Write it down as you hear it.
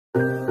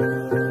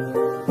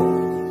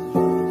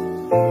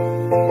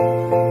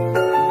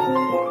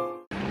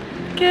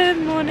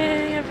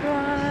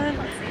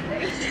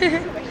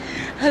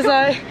was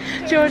like,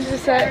 George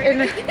is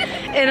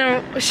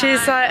like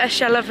she's like a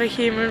shell of a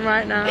human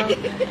right now.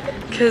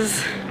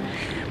 Because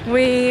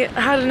we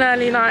had an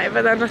early night,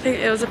 but then I think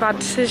it was a bad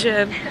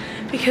decision.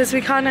 Because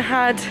we kind of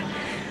had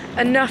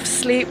enough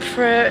sleep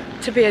for it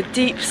to be a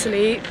deep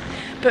sleep,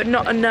 but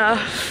not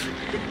enough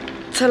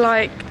to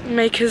like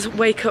make us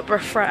wake up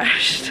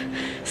refreshed.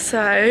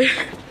 So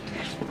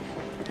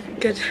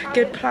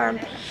good plan.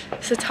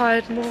 It's a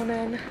tired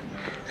morning.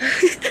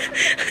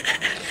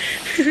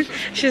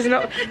 She's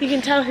not, you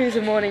can tell who's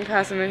a morning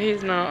person and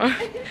who's not.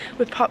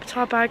 We popped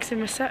our bags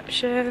in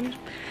reception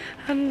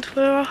and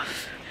we're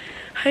off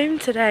home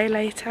today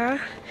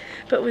later,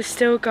 but we've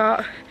still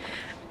got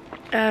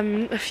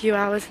a few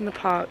hours in the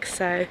park,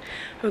 so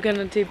we're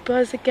gonna do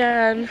buzz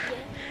again,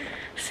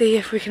 see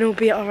if we can all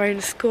beat our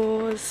own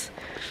scores.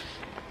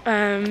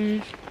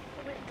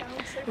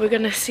 We're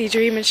gonna see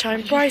Dream and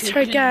Shine Brighter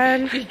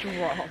again.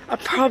 I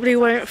probably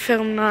won't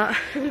film that.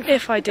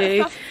 If I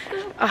do,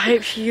 I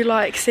hope you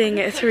like seeing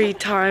it 3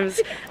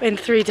 times in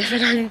 3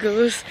 different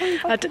angles.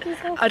 I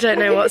don't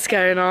know what's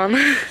going on.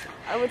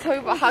 And we're talking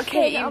about how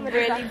Katie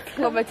really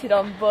plummeted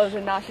on Buzz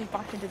and now she's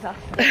back in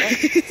disaster.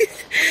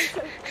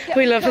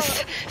 We love a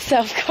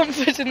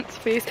self-confidence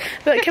boost.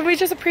 But can we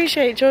just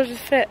appreciate George's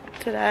fit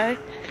today?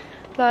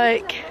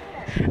 Like,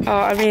 oh,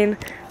 I mean,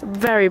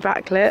 very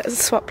backlit,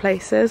 swap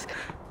places.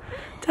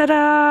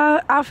 Ta-da!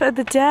 Outfit of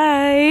the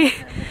day.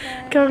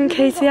 Go on,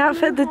 Katie,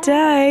 outfit of the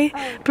day.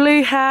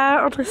 Blue hair,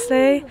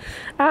 honestly.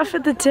 Outfit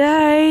of the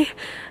day.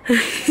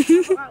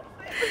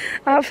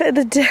 Outfit of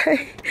the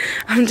day.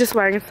 I'm just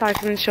wearing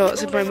cycling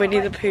shorts and my Winnie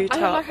the Pooh top.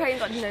 I feel like I ain't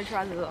got no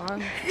trousers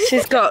on.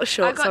 She's got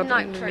shorts on. I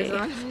got night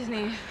trousers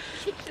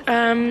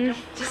on.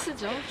 Just a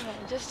jumper,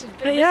 just a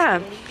bit. But yeah,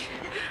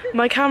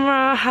 my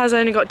camera has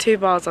only got 2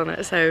 bars on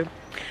it, so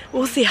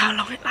we'll see how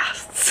long it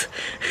lasts.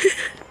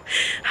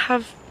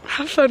 Have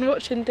fun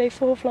watching day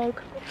 4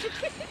 vlog.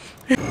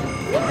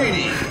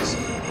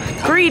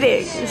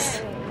 Greetings.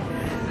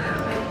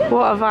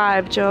 What a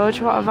vibe, George,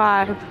 what a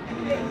vibe.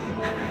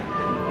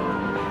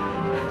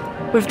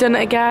 We've done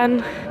it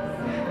again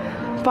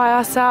by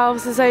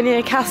ourselves. There's only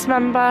a cast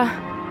member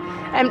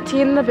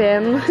emptying the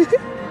bin.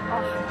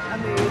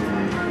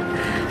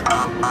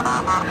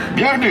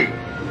 Bienvenue.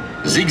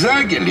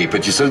 Zigzag, les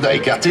petits soldats et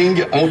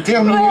karting ont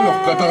terminé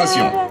leur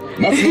préparation.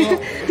 Maintenant,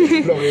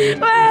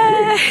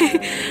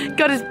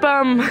 got his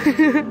bum.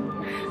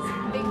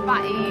 Big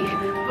batty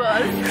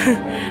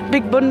Buzz.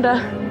 Big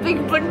bunda.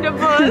 Big bunda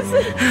Buzz.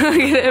 Look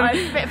at him. Oh,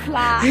 it's a bit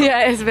flat.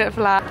 Yeah, it's a bit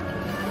flat.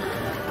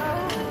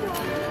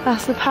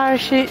 That's the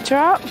parachute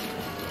drop.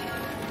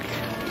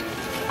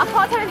 I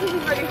can't tell if this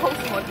is really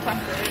wholesome or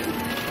depressing.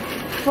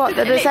 What,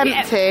 that it's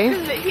empty?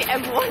 Literally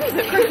everyone is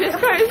a Christmas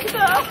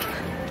coaster.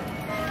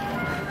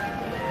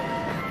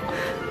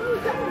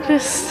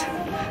 Just,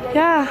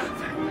 yeah,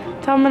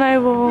 domino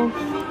wall.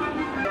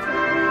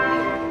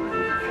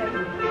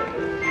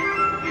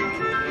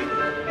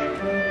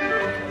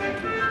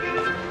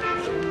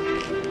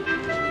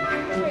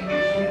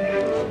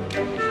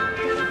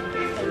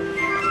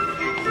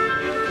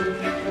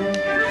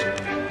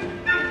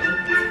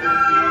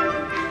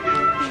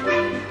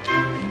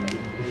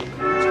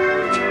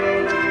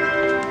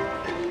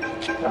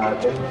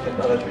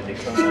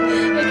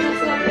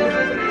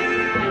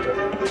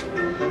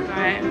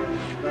 Right.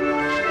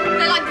 So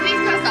like, do these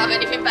coasters have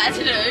anything better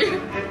to do?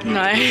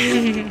 No. Like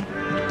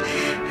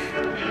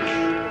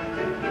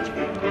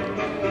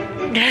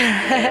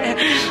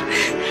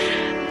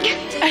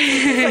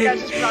I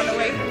just ran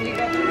away from you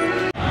guys.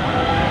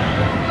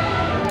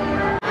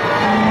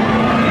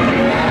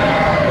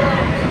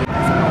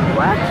 It's not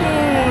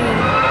working.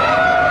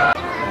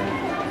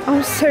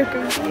 I'm so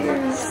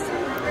confused.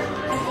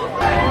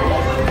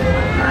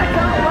 I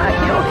can't work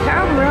your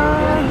camera.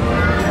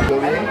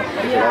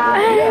 Yeah.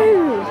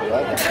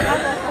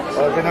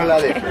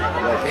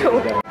 Cool.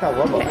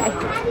 Okay.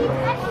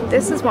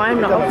 This is why I'm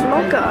not a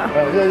vlogger.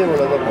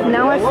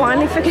 Now I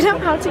finally figured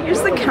out how to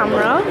use the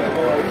camera.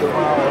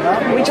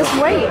 We just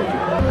wait.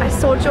 I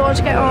saw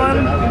George get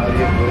on.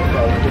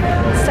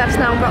 Steph's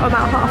now got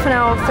about half an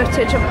hour of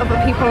footage of other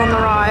people on the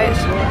ride.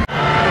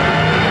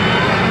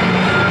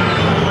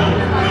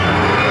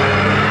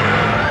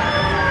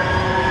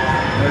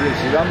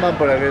 Si van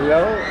por aquel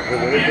lado,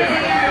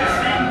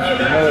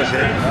 no lo sé.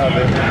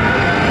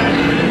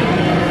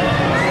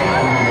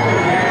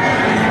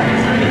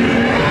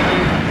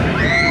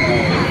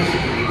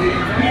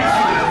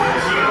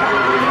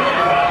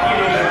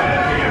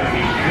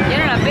 Yo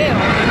no la veo.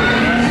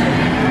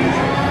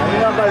 A mí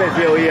me ha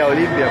parecido ir a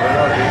Olimpia, pero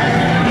no.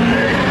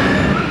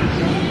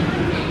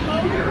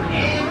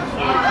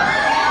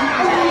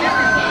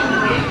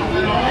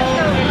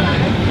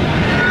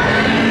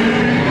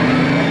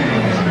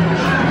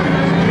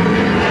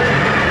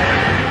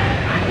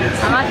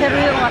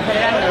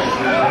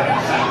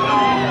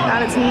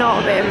 And it's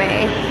not a bit of me.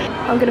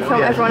 I'm going to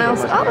film everyone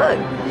else. Oh look!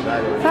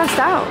 First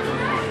out.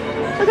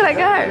 Look at that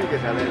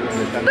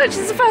go. Look,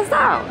 she's the first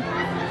out.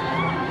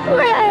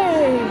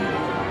 Hooray!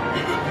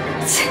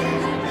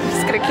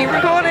 Just going to keep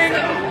recording.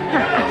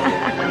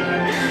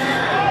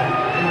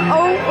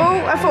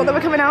 Oh, I thought they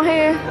were coming out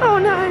here. Oh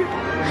no.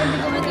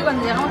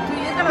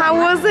 How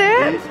was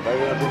it?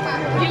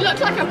 You look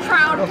like a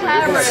proud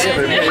parent.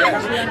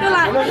 You're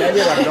like...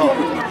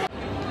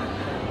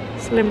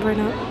 It's limbering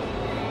up.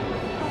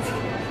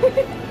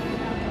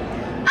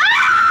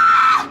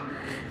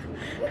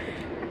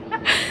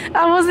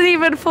 I wasn't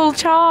even full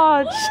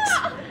charged.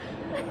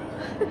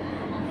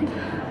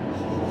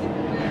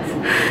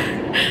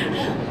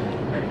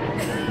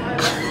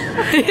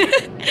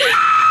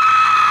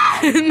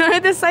 No,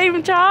 the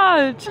same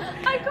charge.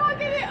 I can't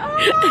get it off.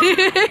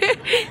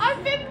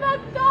 I've been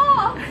mugged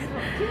off.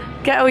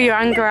 Get all your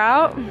anger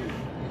out.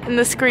 And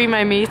the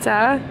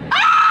screamo-meter.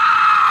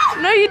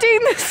 No, you're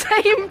doing the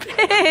same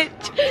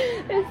pitch.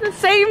 It's the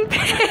same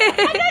pitch.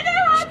 I don't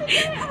know how to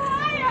get it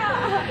higher.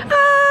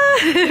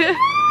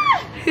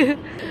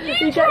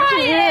 You try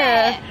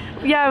it.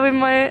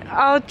 Yeah,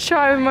 I'll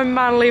try with my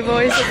manly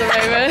voice at the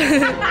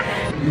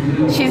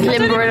moment. She's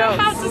limbering up.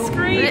 How to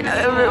scream.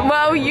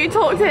 Well, you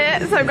talked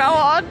it, so go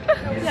on.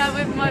 Yeah,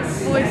 with my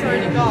voice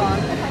already gone.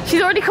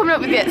 She's already coming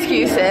up with the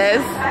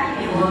excuses.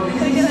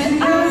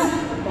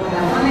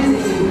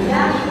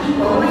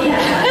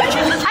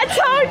 I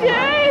told you!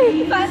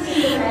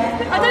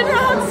 I don't know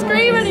how to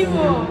scream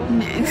anymore.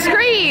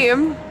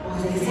 Scream!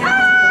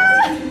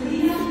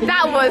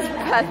 That was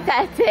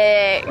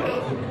pathetic.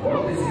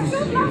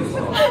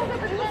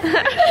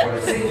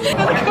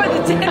 Like when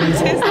the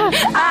dentist.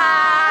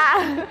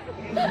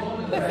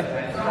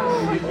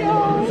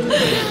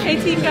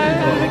 Katie, go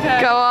have a go.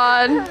 Go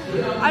on.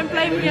 I'm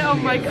blaming it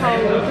on my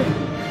cold.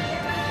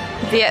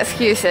 The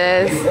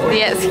excuses.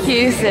 The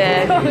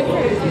excuses.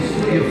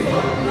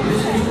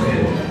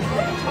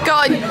 Go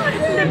on.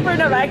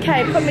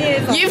 Okay, put me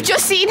in. You've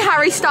just seen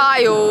Harry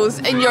Styles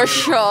and you're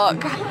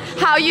shook.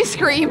 How are you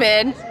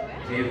screaming?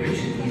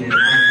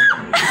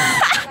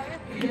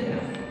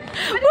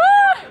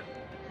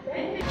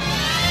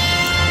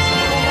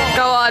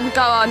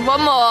 Go on,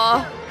 one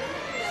more.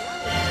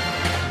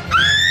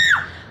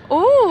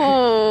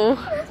 Ooh.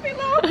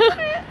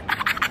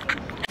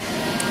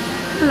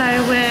 Hello,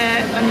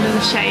 we're under the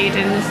shade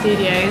in the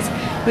studios.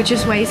 We're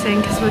just waiting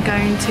because we're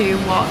going to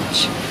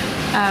watch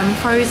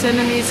Frozen,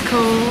 a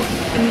musical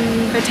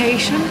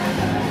invitation.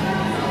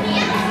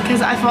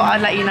 Because I thought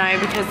I'd let you know,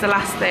 because the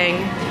last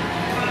thing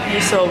you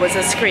saw was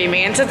us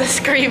screaming into the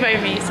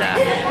screamo-meter,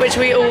 which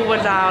we all were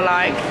now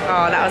like,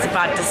 oh, that was a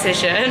bad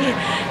decision,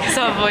 because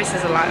our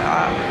voices are like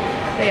that.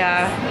 But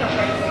yeah,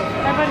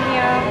 everyone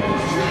here.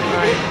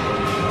 Right.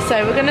 So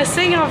we're gonna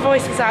sing our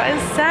voices out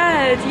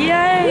instead.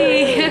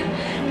 Yay!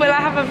 Will I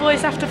have a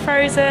voice after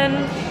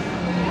Frozen?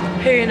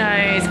 Who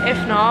knows?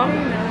 If not,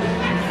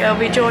 it'll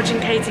be George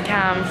and Katie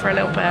Cam for a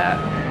little bit.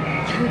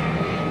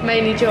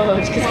 Mainly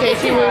George, because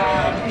Katie will.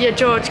 Yeah,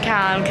 George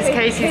can, because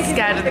Katie's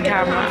scared of the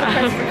camera.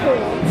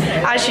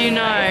 As you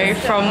know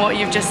from what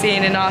you've just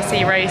seen in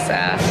RC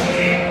Racer.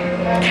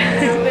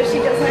 But she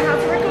does know how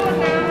to record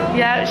now.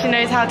 Yeah, she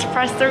knows how to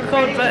press the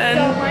record button.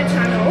 It's on my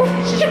channel.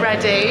 She's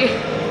ready.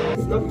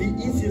 It's not the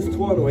easiest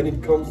one when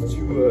it comes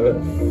to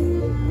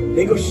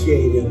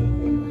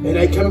negotiating, and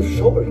I come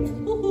short.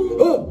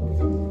 Oh,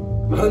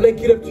 I'll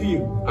make it up to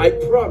you, I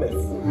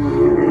promise.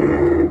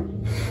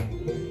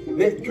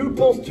 Mais que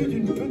penses-tu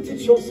d'une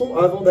petite chanson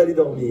avant d'aller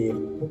dormir?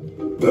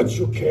 But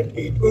you can't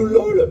eat a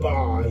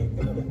lullaby.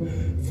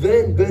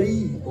 Sven,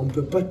 buddy, on ne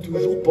peut pas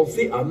toujours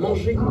penser à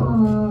manger.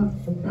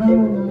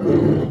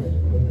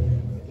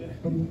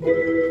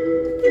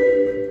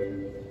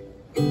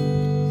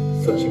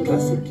 Such a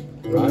classic,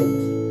 right?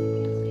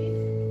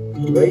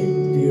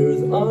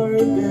 Reindeers are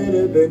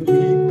better than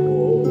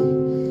people.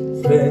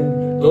 Sven,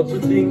 don't you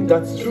think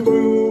that's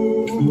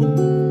true?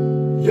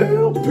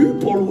 Yeah,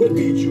 people will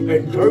beat you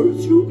and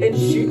curse you and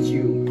shit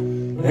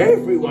you.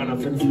 Every one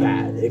of them's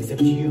bad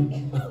except you.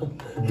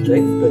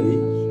 Thanks, buddy.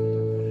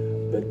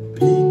 But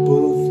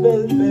people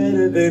smell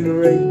better than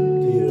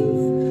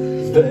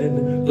reindeers.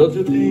 Sven, don't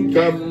you think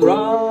I'm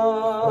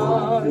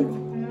right?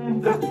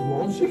 That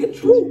one should get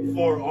true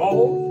for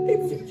all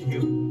except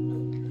you.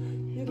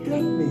 You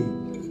got me.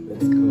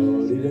 Let's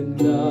call it a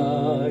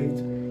night.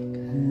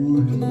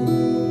 Good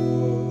night.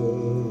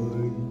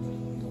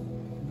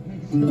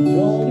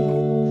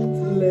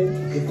 Don't let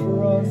the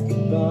frost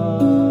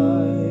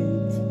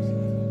bite.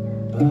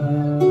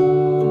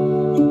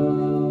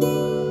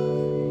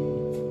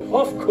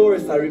 Of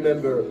course I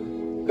remember.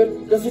 But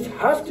does it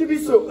have to be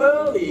so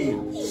early?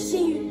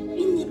 J'ai eu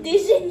une idée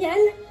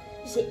géniale.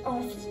 J'ai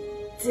envie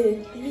de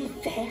lui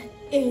faire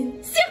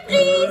une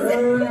surprise.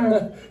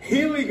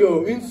 Here we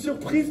go, une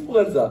surprise pour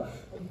Elsa.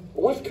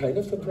 What kind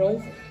of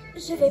surprise?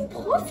 Je vais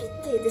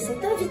profiter de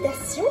cette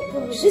invitation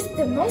pour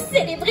justement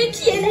célébrer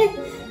qui elle est.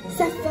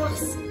 Sa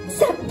force,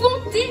 sa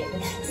bonté,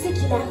 ce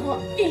qui la rend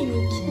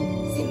unique.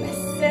 C'est ma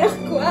sœur,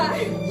 quoi.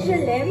 Je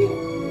l'aime.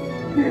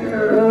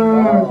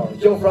 Oh,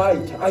 you're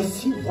right. I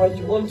see why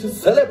you want to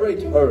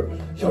celebrate her.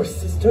 Your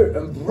sister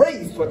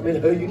embraced what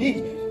made her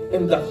unique,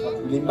 and that's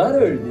what really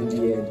mattered in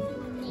the end.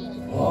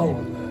 Oh,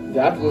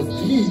 that was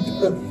deep.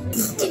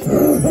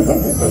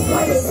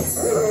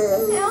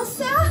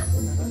 Elsa?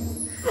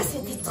 Ah,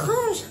 c'est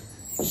étrange.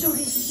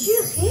 J'aurais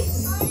juré.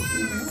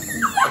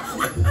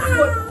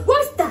 What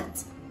was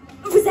that?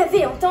 Vous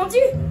avez entendu?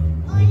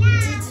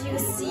 Did you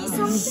see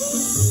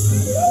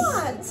something?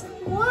 What?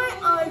 Why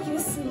are you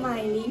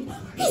smiling?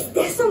 Is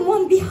there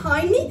someone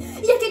behind me?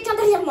 Il y a quelqu'un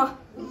derrière moi.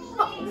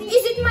 Oh,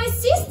 is it my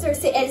sister?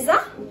 C'est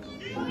Elsa?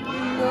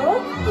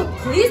 No. Oh,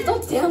 please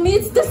don't tell me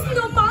it's the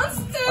snow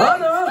monster. Oh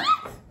no.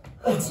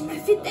 Oh, tu m'as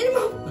fait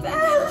tellement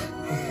peur.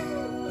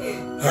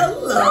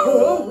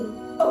 Hello.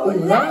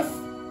 Olaf?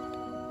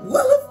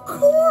 Well, of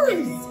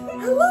course.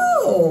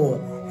 Hello.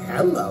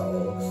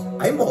 Hello.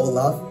 I'm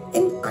Olaf,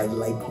 and I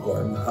like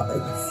warm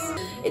hugs.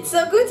 It's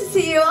so good to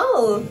see you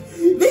all.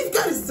 They've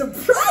got a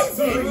surprise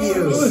for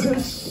you.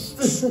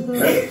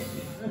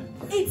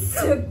 It's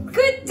so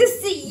good to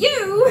see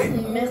you.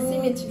 Merci,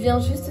 mais tu viens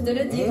juste de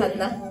le dire,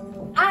 Anna.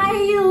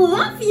 I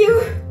love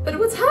you. But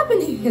what's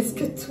happening? Est-ce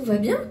que tout va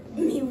bien?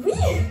 Mais oui,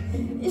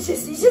 je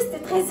suis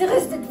juste très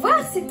heureuse de te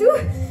voir, c'est tout.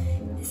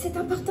 C'est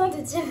important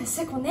de dire à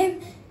ceux qu'on aime,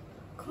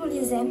 qu'on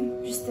les aime,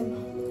 justement.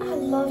 I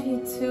love you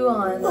too,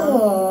 Anna.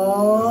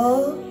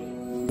 Aww.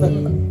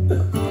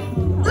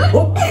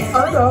 Oh,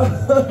 Anna.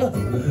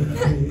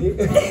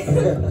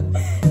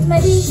 Ma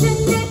vie, je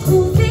n'ai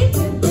trouvé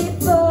que des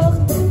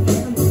portes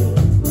fermées.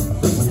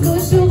 Jusqu'au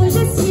jour où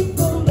je suis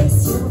tombée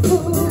sur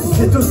vous.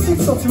 C'est aussi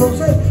le sentiment que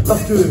j'ai,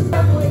 parce que...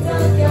 L'amour est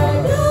un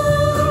cadeau.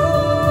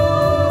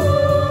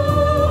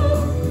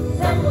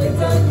 L'amour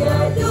est un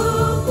cadeau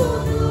pour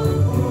nous,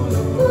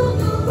 pour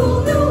nous, pour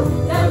nous.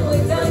 L'amour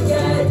est un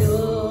cadeau.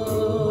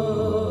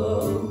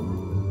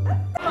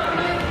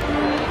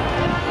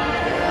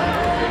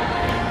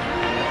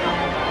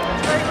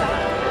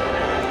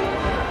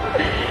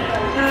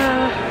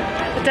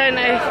 I don't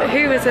know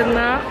who was in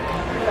that,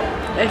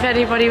 if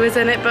anybody was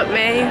in it but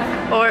me,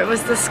 or it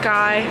was the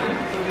sky.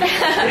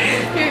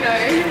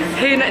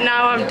 Who knows?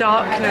 Now I'm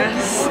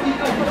darkness.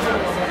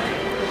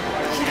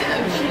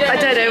 I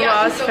don't know what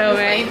I was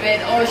filming.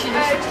 Or she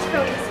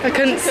just I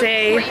couldn't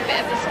see. bit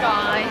of the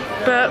sky.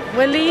 But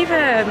we're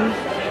leaving.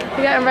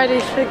 We're getting ready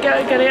to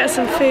go get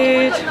some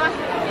food.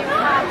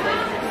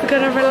 We're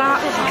gonna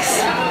relax.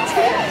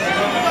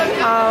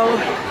 I'll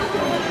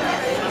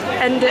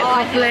end it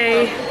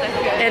properly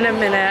in a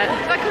minute.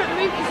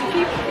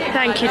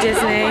 Thank you,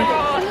 Disney.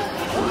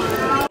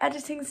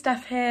 Editing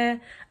Steph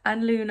here,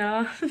 and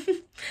Luna,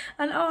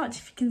 and Arch,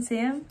 if you can see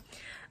him.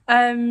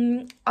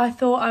 I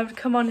thought I would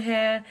come on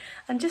here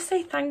and just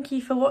say thank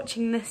you for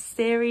watching this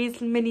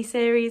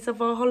mini-series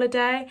of our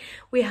holiday.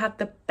 We had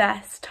the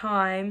best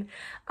time,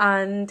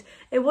 and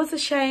it was a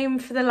shame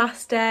for the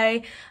last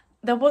day.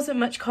 There wasn't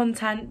much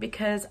content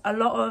because a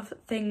lot of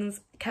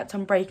things kept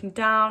on breaking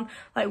down.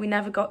 Like, we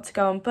never got to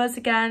go on Buzz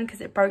again because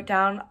it broke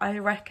down, I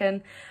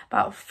reckon,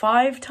 about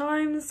 5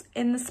 times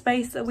in the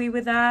space that we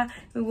were there.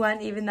 We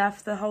weren't even there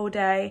for the whole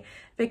day.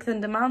 Big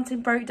Thunder Mountain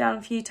broke down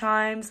a few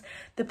times.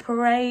 The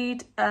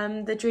parade,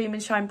 the Dream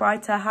and Shine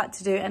Brighter, had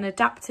to do an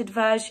adapted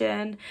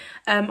version.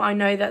 I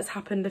know that's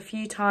happened a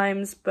few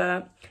times,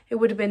 but it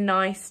would have been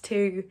nice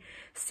to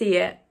see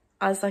it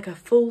as like a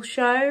full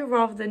show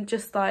rather than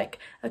just like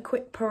a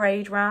quick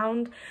parade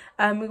round.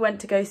 We went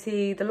to go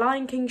see the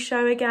Lion King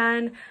show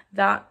again.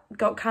 That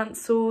got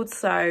cancelled,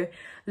 so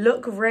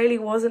luck really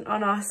wasn't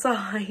on our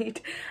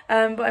side.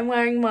 But I'm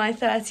wearing my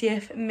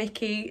 30th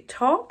Mickey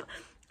top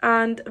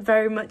and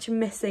very much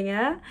missing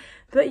it.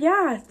 But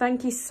yeah,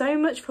 thank you so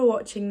much for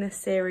watching this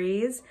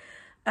series.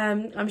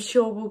 I'm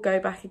sure we'll go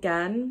back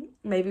again,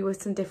 maybe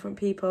with some different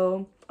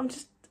people. I'm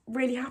just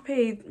really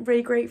happy,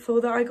 really grateful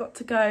that I got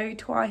to go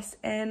twice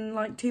in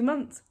like 2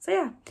 months. So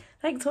yeah,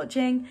 thanks for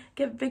watching.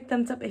 Give a big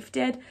thumbs up if you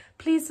did.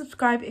 Please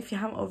subscribe if you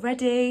haven't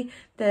already.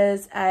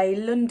 There's a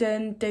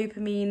London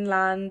Dopamine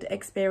Land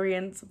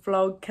experience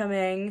vlog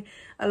coming,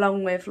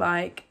 along with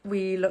like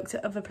we looked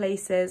at other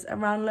places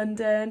around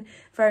London,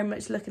 very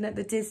much looking at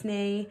the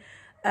Disney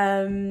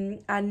and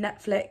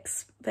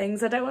Netflix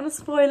things. I don't want to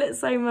spoil it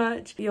so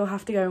much. You'll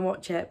have to go and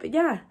watch it. But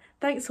yeah,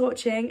 thanks for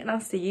watching, and I'll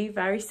see you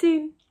very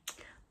soon.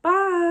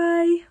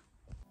 Bye.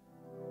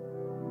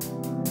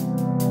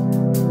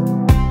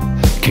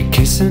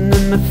 Kissing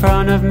in the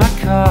front of my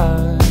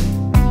car,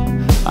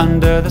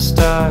 under the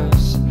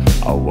stars.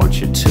 I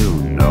want you to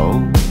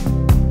know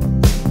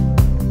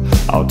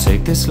I'll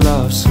take this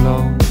love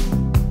slow.